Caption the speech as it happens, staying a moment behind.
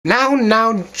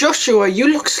Now, Joshua,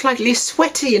 you look slightly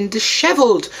sweaty and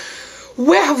dishevelled.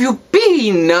 Where have you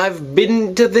been? I've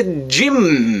been to the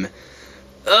gym.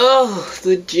 Oh,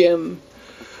 the gym.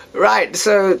 Right,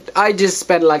 so I just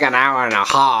spent like an hour and a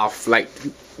half, like,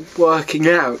 working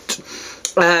out.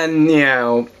 And, you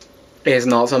know, it's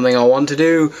not something I want to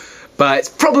do, but it's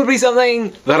probably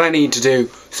something that I need to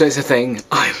do. So it's a thing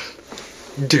I'm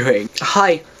doing.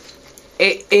 Hi.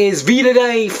 It is VEDA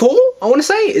Day 4, I want to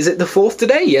say. Is it the 4th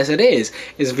today? Yes, it is.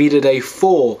 It's VEDA Day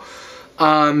 4.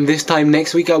 This time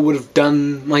next week I would have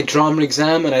done my drama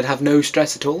exam and I'd have no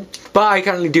stress at all. But I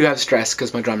currently do have stress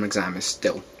because my drama exam is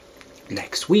still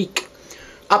next week.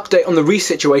 Update on the Reese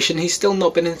situation, he's still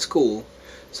not been in school.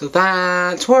 So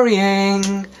that's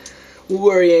worrying.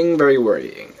 Worrying, very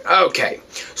worrying. Okay,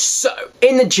 so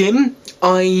in the gym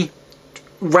I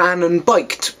ran and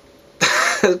biked.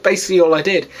 That's basically all I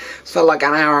did. Felt like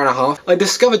an hour and a half. I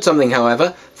discovered something,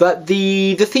 however, that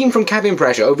the theme from Cabin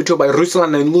Pressure, overture by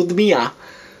Ruslan and Ludmilla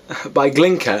by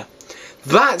Glinka,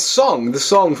 that song, the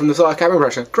song from the start of Cabin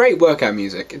Pressure, great workout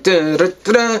music.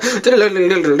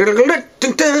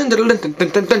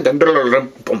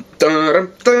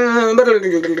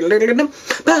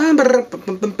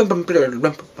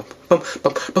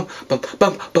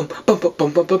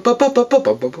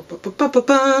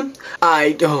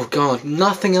 Oh god,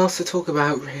 nothing else to talk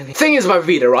about really. Thing is about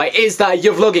VEDA, right, is that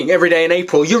you're vlogging every day in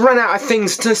April, you run out of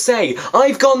things to say.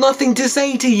 I've got nothing to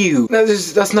say to you.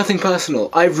 That's nothing personal.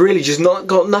 I've really just not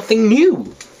got nothing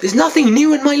new. There's nothing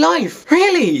new in my life.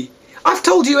 Really. I've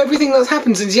told you everything that's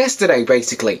happened since yesterday,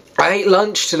 basically. I ate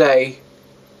lunch today.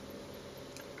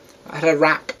 I had a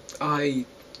wrap. I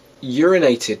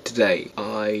urinated today.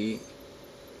 I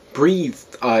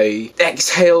breathed. I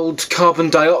exhaled carbon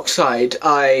dioxide.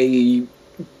 I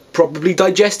probably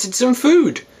digested some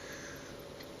food.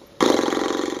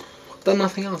 Done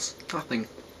nothing else. Nothing.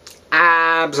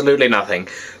 Absolutely nothing.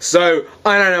 So,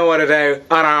 I don't know what to do.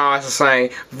 I don't know what to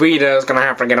say. VEDA's gonna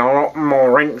have to get a lot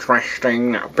more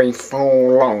interesting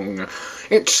before long.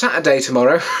 It's Saturday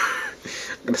tomorrow.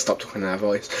 I'm gonna stop talking in that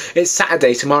voice. It's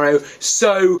Saturday tomorrow,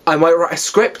 so I might write a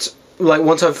script. Like,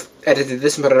 once I've edited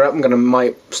this and put it up,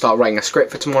 might start writing a script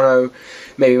for tomorrow.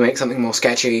 Maybe make something more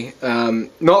sketchy.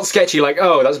 Not sketchy like,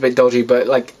 oh, that's a bit dodgy, but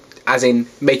like, as in,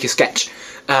 make a sketch.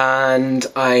 And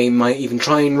I might even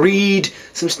try and read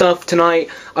some stuff tonight.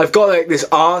 I've got like this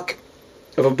arc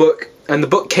of a book, and the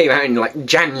book came out in like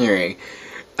January.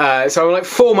 So I'm like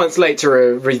 4 months late to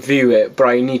review it, but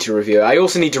I need to review it. I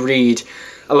also need to read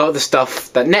a lot of the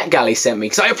stuff that NetGalley sent me,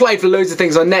 because I applied for loads of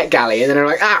things on NetGalley, and then I'm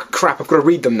like, ah crap, I've got to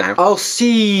read them now. I'll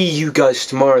see you guys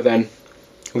tomorrow then.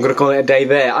 I'm gonna call it a day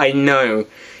there. I know,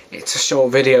 it's a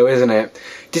short video, isn't it?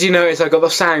 Did you notice I got the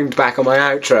sound back on my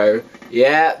outro?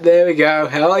 Yeah, there we go,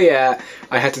 hell yeah.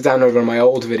 I had to download one of my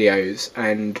old videos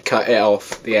and cut it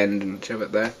off at the end and shove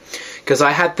it there. Because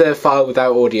I had the file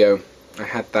without audio. I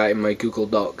had that in my Google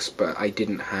Docs, but I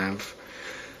didn't have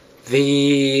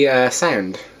the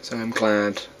sound. So I'm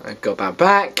glad I got that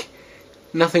back.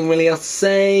 Nothing really else to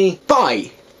say.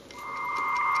 Bye!